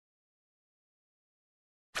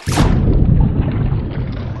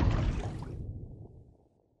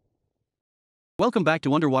Welcome back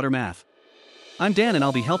to Underwater Math. I'm Dan and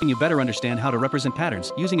I'll be helping you better understand how to represent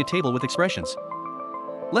patterns using a table with expressions.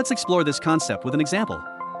 Let's explore this concept with an example.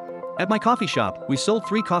 At my coffee shop, we sold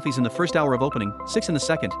 3 coffees in the first hour of opening, 6 in the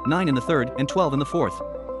second, 9 in the third, and 12 in the fourth.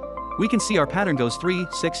 We can see our pattern goes 3,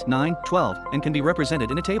 6, 9, 12, and can be represented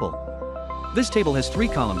in a table. This table has 3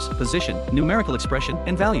 columns: position, numerical expression,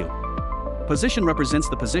 and value. Position represents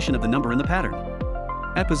the position of the number in the pattern.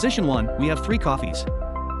 At position 1, we have 3 coffees.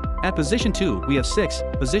 At position 2, we have 6,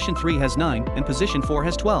 position 3 has 9, and position 4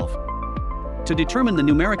 has 12. To determine the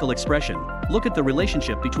numerical expression, look at the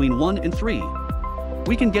relationship between 1 and 3.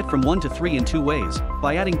 We can get from 1 to 3 in 2 ways,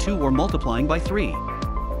 by adding 2 or multiplying by 3.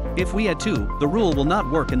 If we add 2, the rule will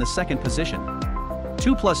not work in the second position.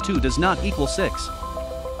 2 plus 2 does not equal 6.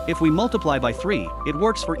 If we multiply by 3, it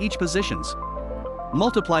works for each positions.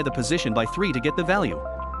 Multiply the position by 3 to get the value.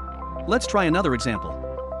 Let's try another example.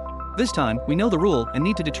 This time, we know the rule and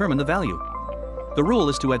need to determine the value. The rule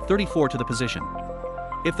is to add 34 to the position.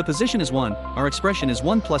 If the position is 1, our expression is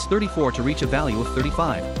 1 plus 34 to reach a value of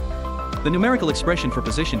 35. The numerical expression for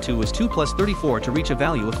position 2 is 2 plus 34 to reach a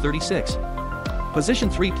value of 36. Position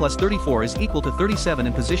 3 plus 34 is equal to 37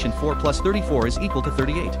 and position 4 plus 34 is equal to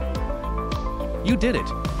 38. You did it!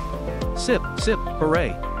 Sip, sip,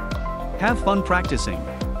 hooray! Have fun practicing!